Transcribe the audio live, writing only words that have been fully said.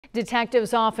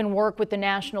Detectives often work with the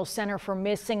National Center for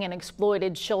Missing and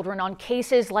Exploited Children on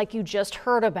cases like you just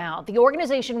heard about. The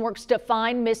organization works to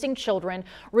find missing children,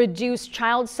 reduce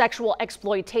child sexual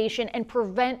exploitation, and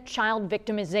prevent child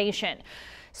victimization.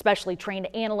 Specially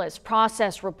trained analysts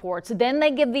process reports, then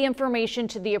they give the information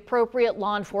to the appropriate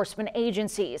law enforcement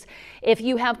agencies. If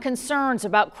you have concerns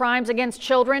about crimes against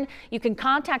children, you can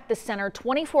contact the center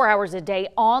 24 hours a day,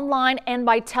 online and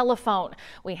by telephone.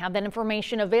 We have that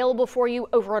information available for you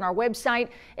over on our website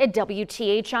at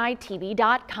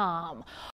WTHI-TV.com.